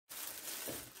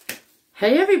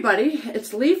Hey everybody,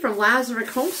 it's Lee from Lazarick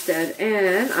Homestead,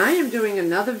 and I am doing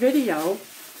another video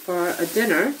for a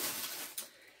dinner,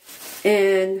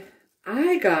 and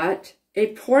I got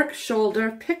a pork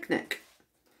shoulder picnic,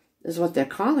 is what they're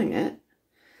calling it.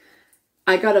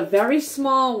 I got a very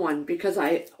small one because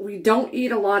we don't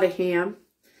eat a lot of ham,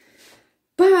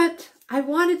 but I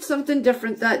wanted something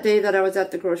different that day that I was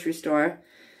at the grocery store.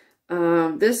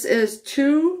 This is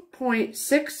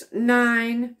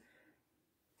 2.69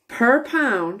 per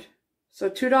pound, so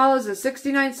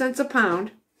 $2.69 a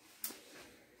pound,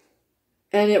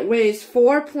 and it weighs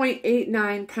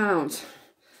 4.89 pounds.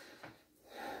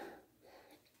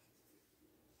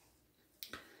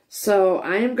 So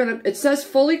I am gonna, it says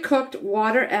fully cooked,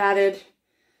 water added,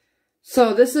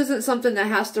 so this isn't something that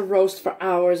has to roast for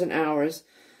hours and hours.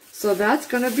 So that's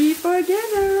gonna be for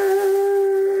dinner.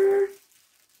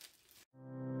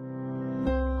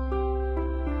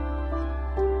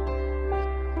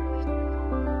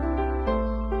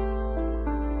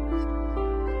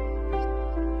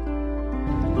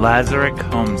 Lazarick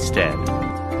Homestead.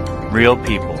 Real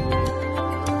people.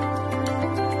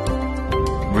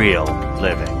 Real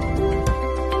living.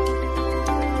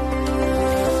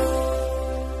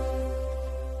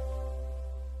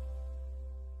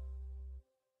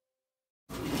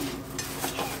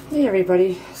 Hey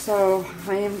everybody, so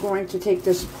I am going to take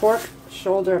this pork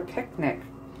shoulder picnic,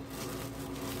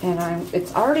 and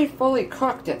it's already fully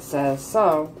cooked, it says,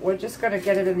 so we're just going to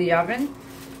get it in the oven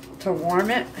to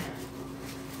warm it.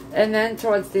 And then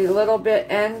towards the little bit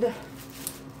end,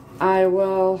 I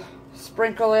will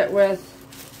sprinkle it with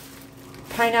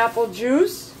pineapple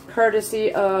juice,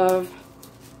 courtesy of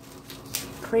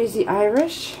Crazy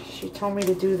Irish. She told me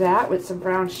to do that with some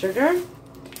brown sugar.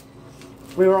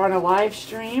 We were on a live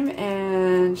stream,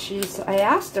 and I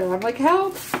asked her, I'm like,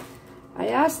 help. I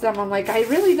asked them, I'm like, I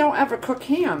really don't ever cook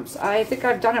hams. I think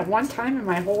I've done it one time in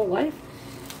my whole life.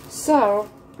 So,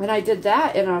 and I did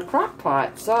that in a crock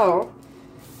pot, so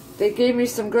they gave me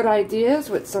some good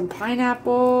ideas with some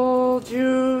pineapple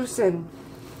juice and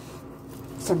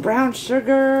some brown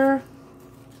sugar.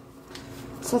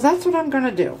 So that's what I'm going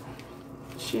to do.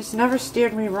 She's never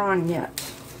steered me wrong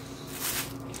yet.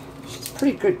 She's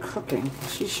pretty good cooking.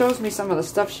 She shows me some of the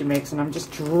stuff she makes, and I'm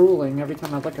just drooling every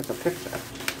time I look at the picture.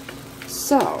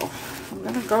 So I'm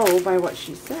going to go by what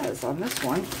she says on this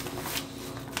one.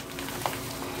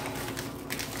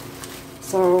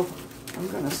 So I'm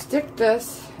going to stick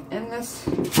this in this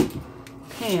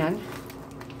pan,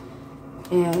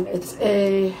 and it's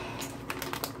a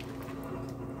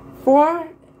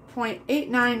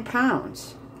 4.89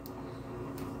 pounds.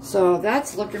 So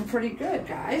that's looking pretty good,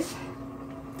 guys.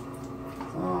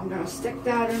 So I'm going to stick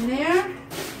that in there.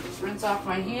 Just rinse off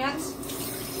my hands.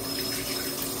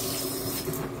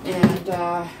 And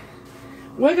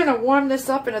we're going to warm this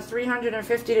up in a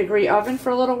 350-degree oven for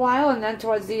a little while, and then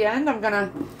towards the end I'm going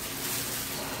to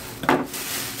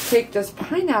take this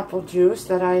pineapple juice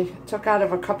that I took out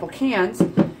of a couple cans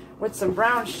with some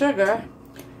brown sugar,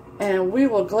 and we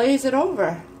will glaze it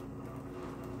over.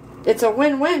 It's a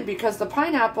win-win because the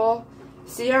pineapple,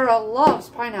 Sierra loves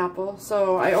pineapple,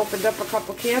 so I opened up a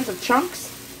couple cans of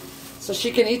chunks so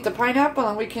she can eat the pineapple,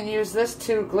 and we can use this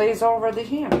to glaze over the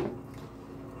ham.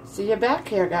 See you back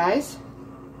here, guys.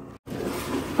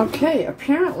 Okay,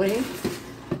 apparently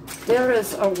there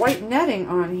is a white netting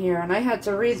on here, and I had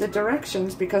to read the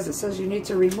directions because it says you need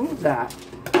to remove that.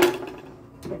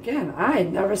 Again, I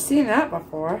had never seen that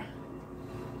before.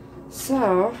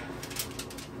 So,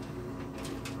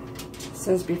 it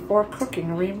says before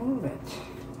cooking, remove it.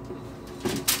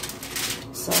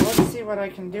 So let's see what I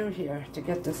can do here to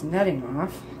get this netting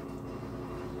off.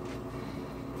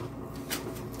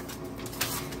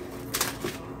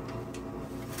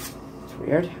 It's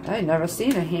weird. I had never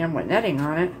seen a ham with netting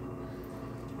on it.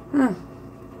 Huh.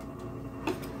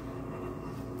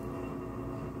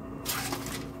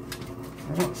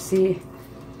 I don't see,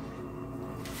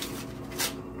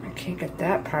 I can't get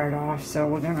that part off, so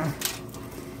we're gonna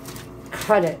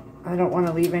cut it. I don't want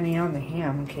to leave any on the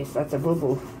ham in case that's a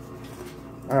boo-boo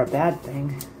or a bad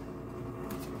thing.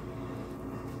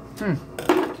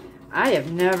 I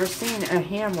have never seen a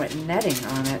ham with netting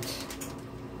on it.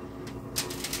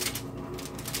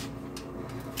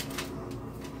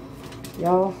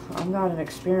 Y'all, I'm not an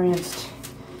experienced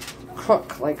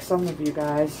cook like some of you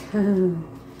guys. A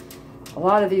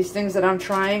lot of these things that I'm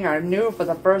trying are new for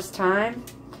the first time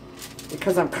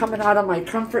because I'm coming out of my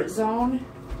comfort zone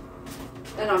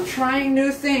and I'm trying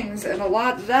new things, and a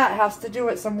lot of that has to do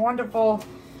with some wonderful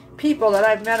people that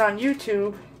I've met on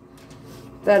YouTube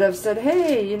that have said,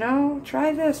 hey, you know,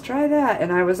 try this, try that.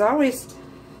 And I was always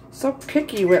so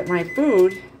picky with my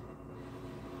food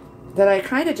that I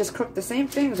kind of just cook the same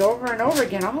things over and over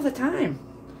again all the time.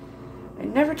 I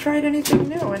never tried anything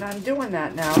new, and I'm doing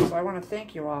that now, so I want to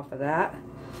thank you all for that.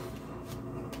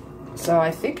 So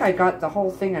I think I got the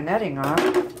whole thing of netting off.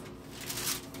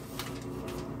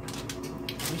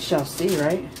 We shall see,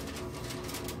 right?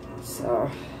 So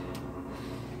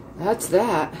that's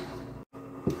that.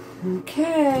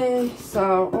 Okay,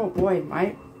 so, oh boy,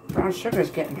 my brown sugar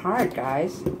is getting hard,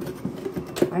 guys.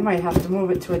 I might have to move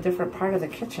it to a different part of the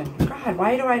kitchen. God,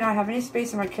 why do I not have any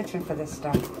space in my kitchen for this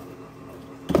stuff?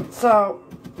 So,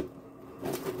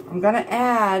 I'm going to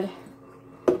add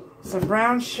some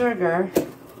brown sugar.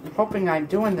 I'm hoping I'm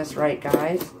doing this right,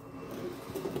 guys.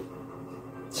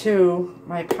 To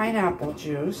my pineapple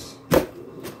juice.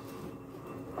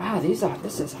 Wow,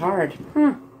 this is hard.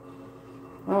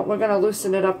 Well, we're going to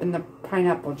loosen it up in the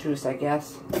pineapple juice, I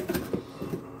guess.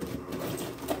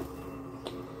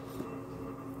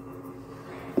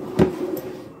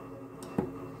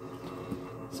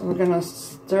 So we're going to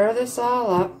stir this all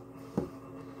up.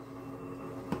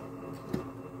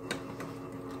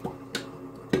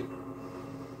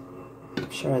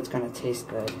 I'm sure it's going to taste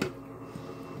good.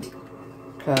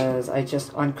 Because I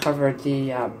just uncovered the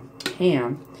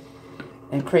ham.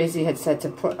 And Crazy had said to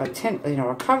put a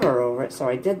cover over it, so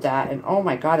I did that. And oh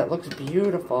my God, it looks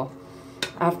beautiful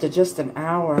after just an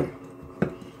hour.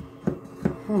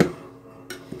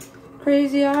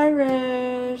 Crazy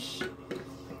Irish.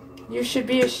 You should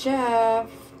be a chef.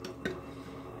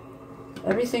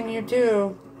 Everything you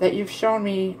do that you've shown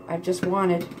me, I've just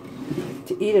wanted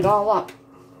to eat it all up.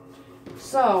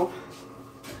 So,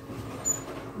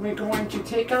 we're going to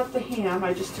take out the ham.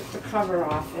 I just took the cover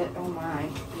off it. Oh my,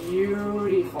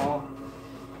 beautiful.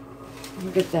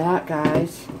 Look at that,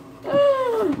 guys.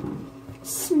 Ah,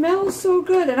 smells so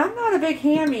good. And I'm not a big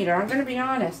ham eater. I'm going to be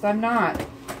honest. I'm not.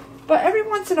 But every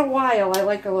once in a while, I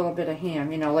like a little bit of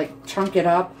ham. You know, like chunk it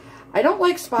up. I don't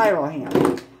like spiral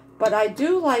ham. But I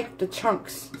do like the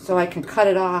chunks so I can cut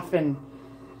it off. And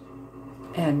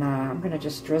I'm going to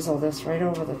just drizzle this right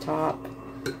over the top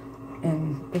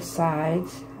and the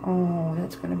sides. Oh,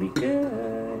 that's going to be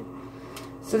good.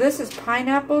 So this is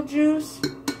pineapple juice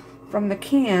from the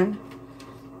can.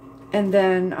 And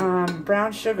then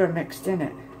brown sugar mixed in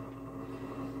it.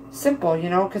 Simple, you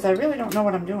know, because I really don't know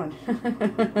what I'm doing.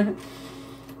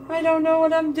 I don't know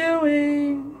what I'm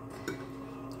doing.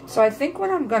 So I think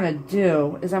what I'm going to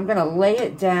do is I'm going to lay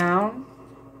it down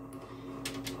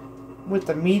with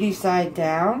the meaty side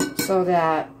down so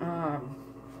that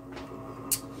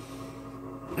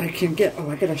I can get, oh,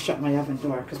 I gotta shut my oven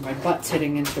door because my butt's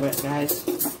hitting into it,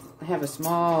 guys. I have a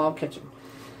small kitchen.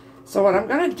 So what I'm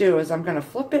gonna do is I'm gonna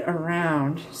flip it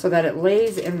around so that it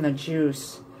lays in the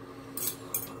juice.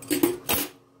 I'm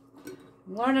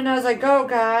learning as I go,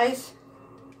 guys.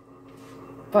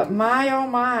 But my, oh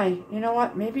my, you know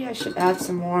what? Maybe I should add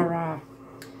some more,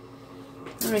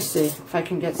 let me see if I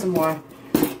can get some more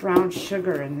brown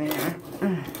sugar in there.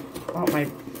 Oh,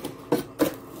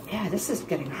 yeah, this is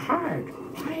getting hard.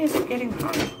 Why is it getting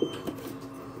hard?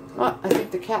 Oh, I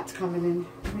think the cat's coming in.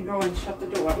 Let me go and shut the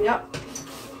door. Yep.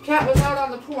 Cat was out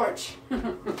on the porch.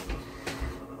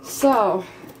 So,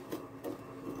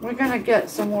 we're going to get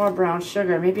some more brown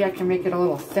sugar. Maybe I can make it a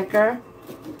little thicker.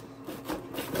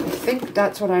 I think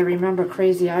that's what I remember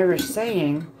Crazy Irish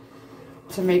saying.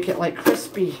 To make it like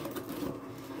crispy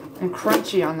and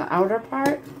crunchy on the outer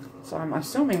part. So I'm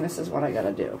assuming this is what I got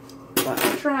to do. But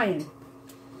I'm trying.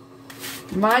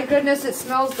 My goodness, it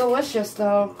smells delicious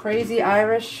though. Crazy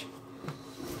Irish.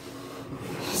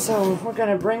 So we're going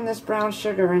to bring this brown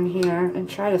sugar in here and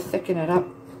try to thicken it up.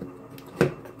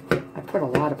 I put a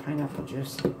lot of pineapple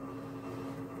juice.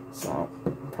 So I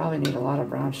probably need a lot of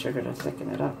brown sugar to thicken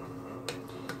it up.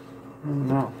 I don't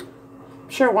know. I'm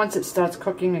sure once it starts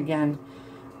cooking again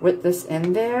with this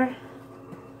in there,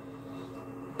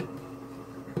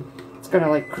 it's going to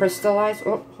like crystallize.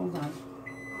 Oh, hold on.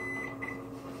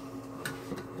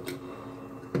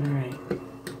 Alright.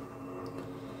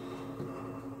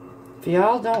 If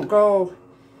y'all don't go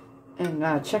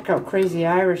and check out Crazy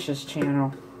Irish's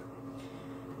channel,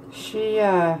 she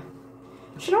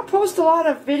don't post a lot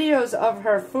of videos of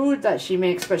her food that she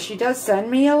makes, but she does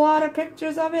send me a lot of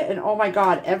pictures of it, and oh my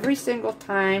God, every single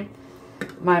time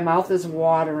my mouth is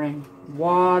watering.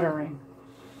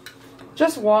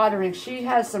 Just watering. She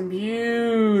has some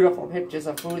beautiful pictures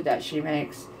of food that she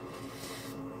makes.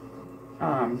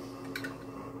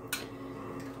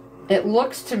 It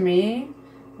looks to me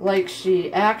like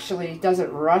she actually doesn't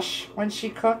rush when she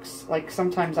cooks, like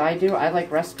sometimes I do. I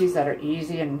like recipes that are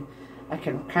easy and I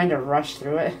can kind of rush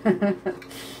through it.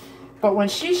 But when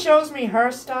she shows me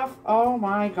her stuff, oh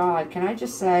my God, can I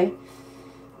just say,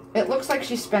 It looks like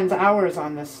she spends hours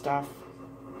on this stuff.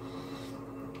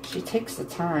 She takes the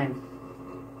time.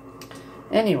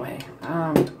 Anyway,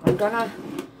 I'm gonna...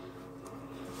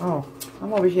 Oh,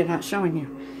 I'm over here not showing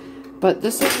you. But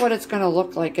this is what it's gonna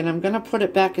look like, and I'm gonna put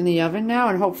it back in the oven now,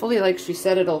 and hopefully, like she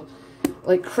said, it'll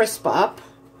like crisp up.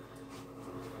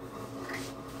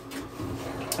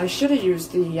 I should have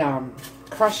used the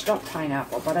crushed up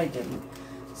pineapple, but I didn't.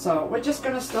 So we're just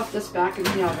gonna stuff this back in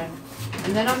the oven,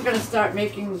 and then I'm gonna start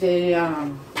making the.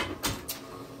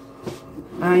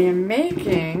 I am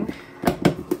making.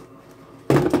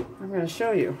 I'm gonna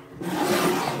show you.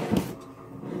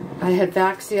 I had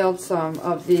back sealed some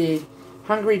of the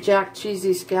Hungry Jack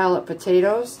cheesy scallop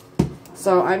potatoes,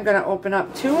 so I'm gonna open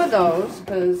up 2 of those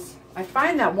because I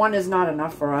find that one is not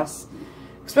enough for us,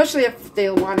 especially if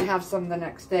they want to have some the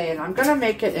next day. And I'm gonna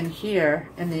make it in here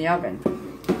in the oven.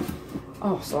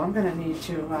 Oh, so I'm gonna need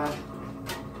to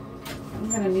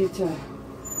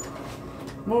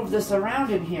move this around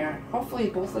in here.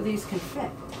 Hopefully both of these can fit.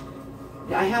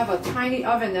 I have a tiny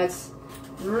oven that's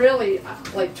really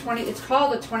like 20. It's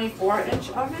called a 24-inch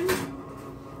oven,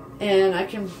 and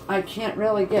I can't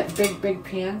really get big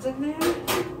pans in there.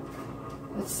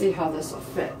 Let's see how this will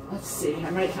fit. Let's see. I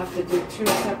might have to do 2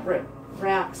 separate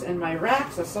racks, and my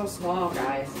racks are so small,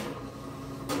 guys.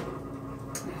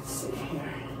 Let's see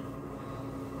here.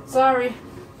 Sorry.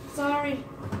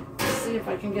 Let's see if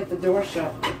I can get the door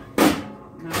shut.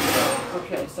 No.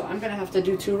 Okay, so I'm gonna have to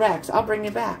do 2 racks. I'll bring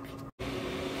you back.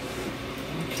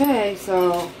 Okay,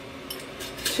 so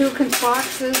 2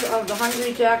 boxes of the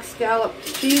Hungry Jack scallop,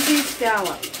 cheesy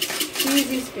scallop.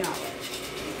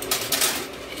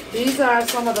 These are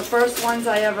some of the first ones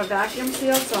I ever vacuum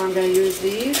sealed, so I'm going to use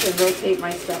these and rotate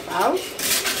my stuff out.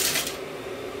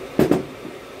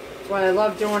 That's why I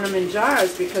love doing them in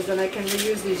jars, because then I can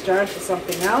reuse these jars for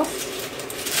something else.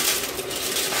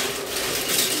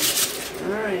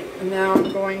 Alright, and now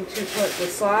I'm going to put the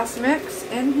sauce mix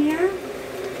in here.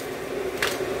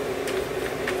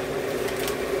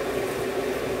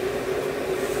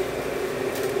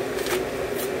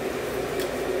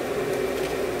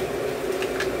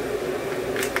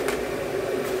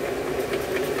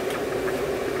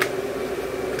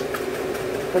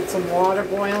 Put some water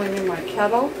boiling in my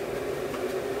kettle,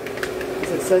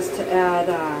 because it says to add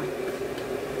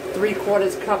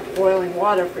 3/4 cup boiling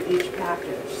water for each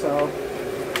package. So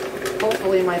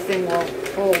hopefully my thing will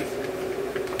hold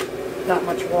that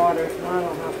much water. If not,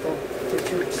 I'll have to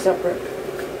do 2 separate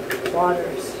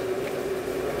waters.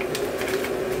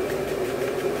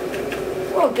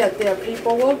 We'll get there,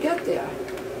 people. We'll get there.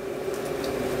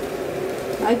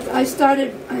 I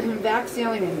started vac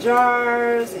sealing in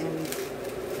jars and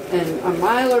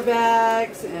mylar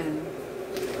bags and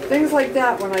things like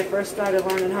that when I first started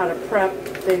learning how to prep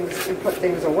things and put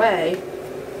things away.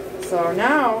 So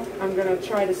now I'm going to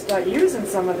try to start using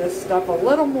some of this stuff a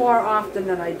little more often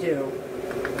than I do.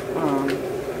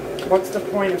 What's the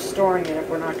point of storing it if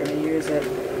we're not going to use it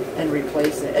and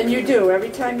replace it? And you do. Every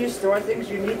time you store things,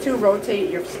 you need to rotate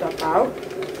your stuff out.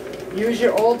 Use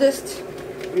your oldest,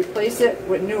 replace it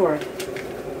with newer.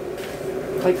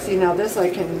 Like, see, now this I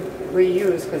can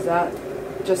reuse because that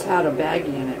just had a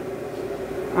baggie in it.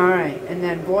 Alright, and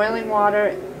then boiling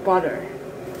water, butter.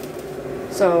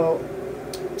 So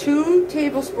 2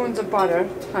 tablespoons of butter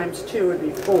times 2 would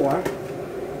be 4.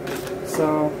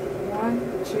 So 1,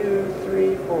 2,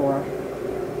 3, 4.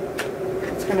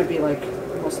 It's going to be like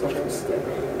almost the whole stick.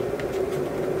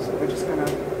 So we're just going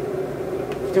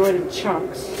to do it in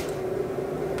chunks.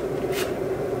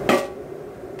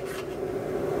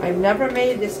 I've never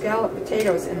made the scalloped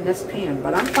potatoes in this pan,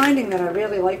 but I'm finding that I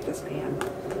really like this pan.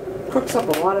 It cooks up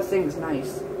a lot of things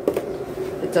nice.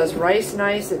 It does rice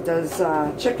nice, it does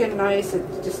chicken nice, it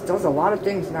just does a lot of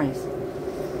things nice.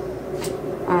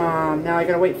 Now I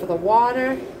gotta wait for the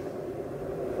water.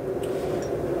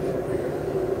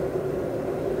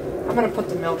 I'm gonna put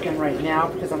the milk in right now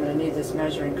because I'm gonna need this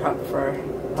measuring cup for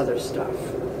other stuff.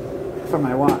 For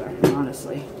my water,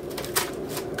 honestly.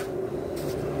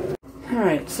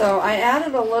 Alright, so I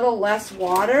added a little less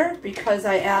water because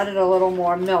I added a little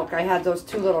more milk. I had those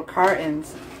 2 little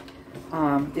cartons,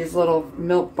 these little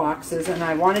milk boxes, and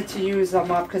I wanted to use them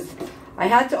up because I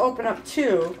had to open up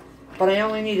 2, but I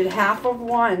only needed half of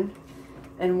one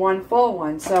and 1 full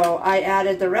one. So I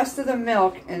added the rest of the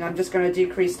milk, and I'm just going to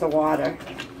decrease the water.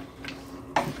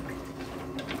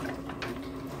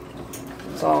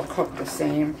 It's all cooked the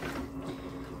same.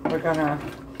 We're going to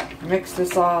mix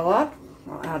this all up.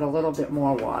 I'll add a little bit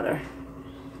more water.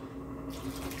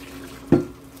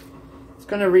 It's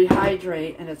going to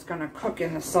rehydrate and it's going to cook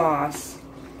in the sauce.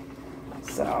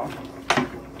 So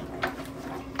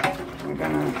we're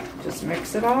going to Just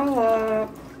mix it all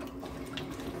up.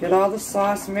 Get all the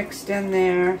sauce mixed in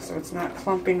there so it's not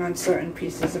clumping on certain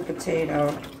pieces of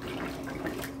potato.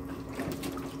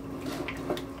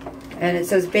 And it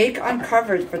says bake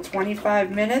uncovered for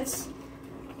 25 minutes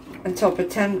until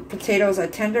potatoes are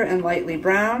tender and lightly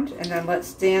browned, and then let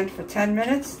stand for 10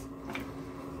 minutes.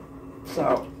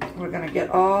 So we're going to get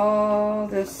all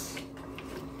this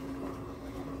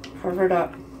covered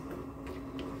up.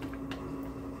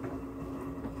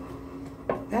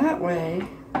 That way,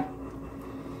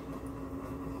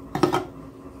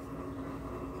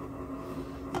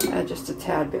 add just a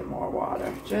tad bit more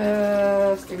water,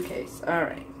 just in case. All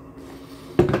right.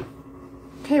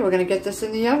 Okay, we're going to get this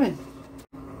in the oven.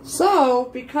 So,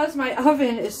 because my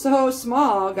oven is so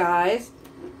small, guys,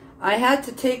 I had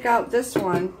to take out this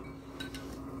one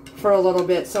for a little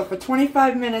bit. So for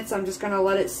 25 minutes, I'm just going to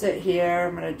let it sit here.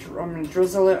 I'm going to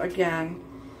drizzle it again.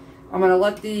 I'm going to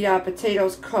let the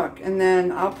potatoes cook, and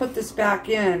then I'll put this back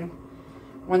in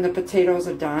when the potatoes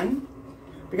are done,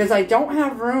 because I don't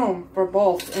have room for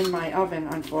both in my oven,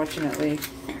 unfortunately.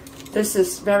 This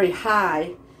is very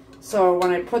high, so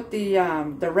when I put the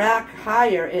rack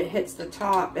higher, it hits the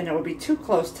top, and it will be too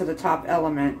close to the top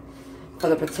element for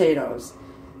the potatoes.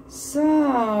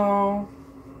 So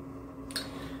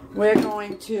we're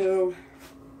going to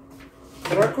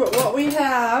work with what we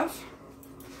have.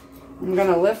 I'm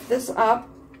going to lift this up,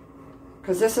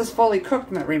 because this is fully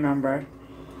cooked, remember.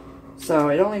 So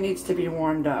it only needs to be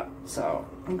warmed up. So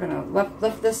I'm going to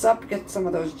lift this up, get some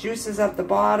of those juices at the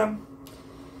bottom.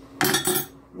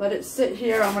 Let it sit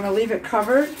here. I'm going to leave it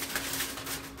covered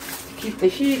to keep the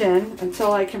heat in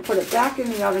until I can put it back in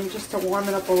the oven just to warm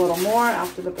it up a little more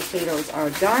after the potatoes are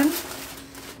done.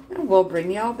 And we'll bring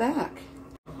y'all back.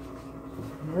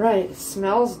 Alright, it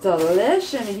smells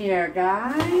delish in here,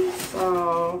 guys.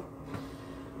 So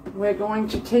we're going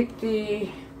to take the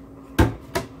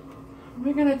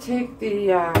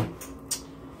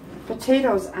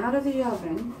potatoes out of the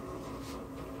oven.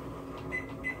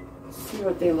 See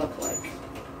what they look like.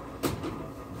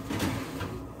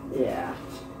 Yeah.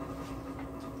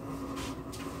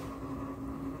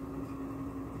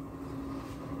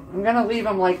 I'm going to leave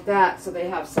them like that so they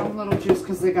have some little juice,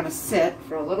 because they're going to sit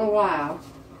for a little while.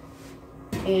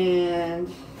 And,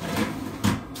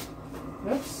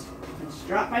 oops, I just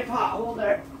dropped my pot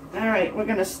holder. Alright, we're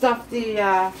going to stuff the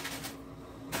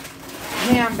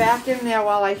ham back in there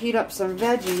while I heat up some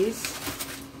veggies.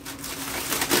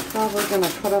 Probably going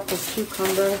to cut up a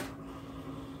cucumber.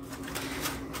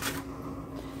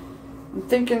 I'm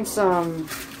thinking some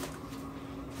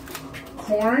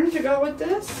corn to go with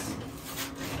this.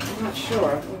 I'm not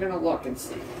sure. We're going to look and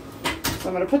see. So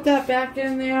I'm going to put that back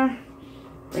in there.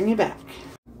 Bring you back.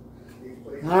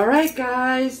 Alright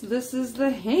guys, this is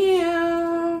the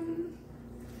ham.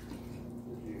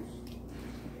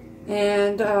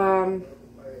 And I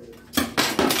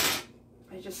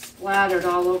just splattered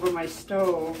all over my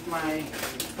stove my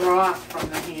broth from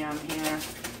the ham here.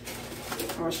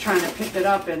 I was trying to pick it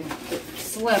up and it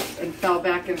slipped and fell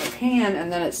back in the pan,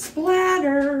 and then it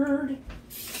splattered.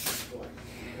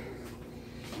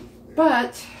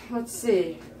 But let's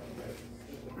see.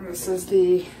 This is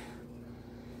the...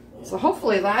 So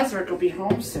hopefully Lazarick will be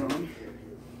home soon.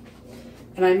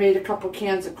 And I made a couple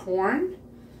cans of corn.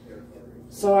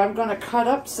 So I'm going to cut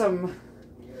up some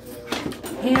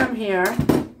ham here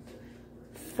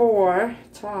for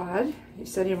Todd. He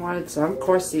said he wanted some. Of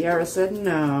course, Sierra said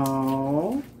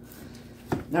no.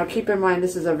 Now keep in mind,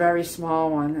 this is a very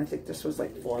small one. I think this was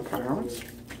like 4 pounds.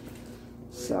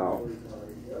 So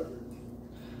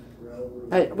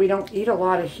we don't eat a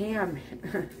lot of ham.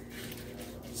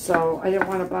 So I didn't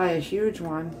want to buy a huge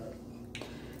one.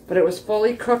 But it was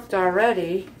fully cooked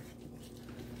already.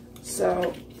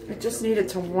 So it just needed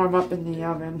to warm up in the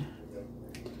oven.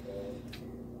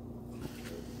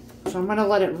 So I'm going to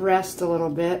let it rest a little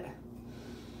bit.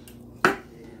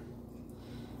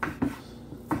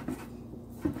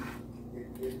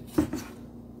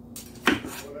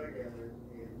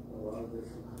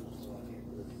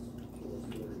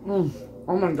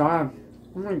 Oh my god.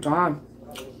 Oh my god.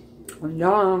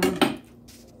 Yum.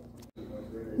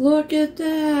 Look at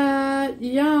that.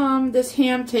 Yum. This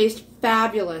ham tastes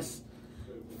fabulous.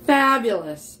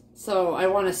 Fabulous. So I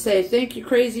want to say thank you,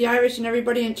 Crazy Irish, and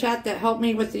everybody in chat that helped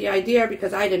me with the idea,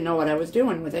 because I didn't know what I was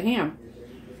doing with the ham.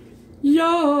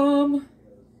 Yum.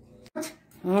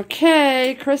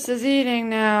 Okay, Chris is eating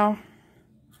now.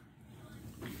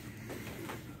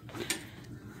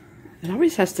 It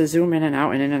always has to zoom in and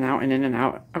out and in and out and in and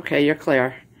out. Okay, you're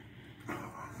clear.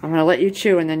 I'm going to let you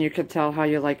chew, and then you can tell how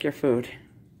you like your food.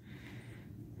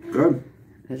 Good.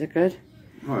 Is it good?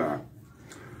 Oh, yeah.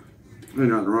 There's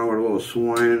nothing wrong with a little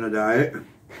swine in the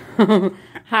diet.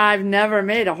 I've never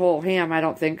made a whole ham, I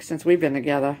don't think, since we've been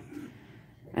together.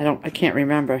 I can't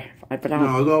remember. But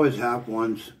No, it's always half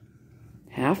ones.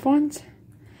 Half ones?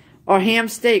 Or ham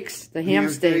steaks. The ham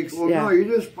steaks. Well, yeah. no, you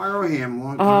did spiral ham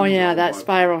one time. Oh yeah, that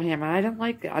spiral ham. I don't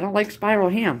like it. I don't like spiral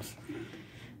hams.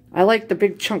 I like the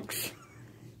big chunks.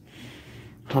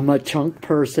 I'm a chunk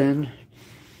person.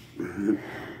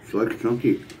 It's like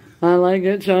chunky. I like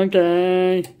it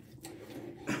chunky.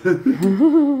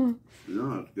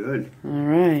 No, it's good. All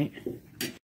right.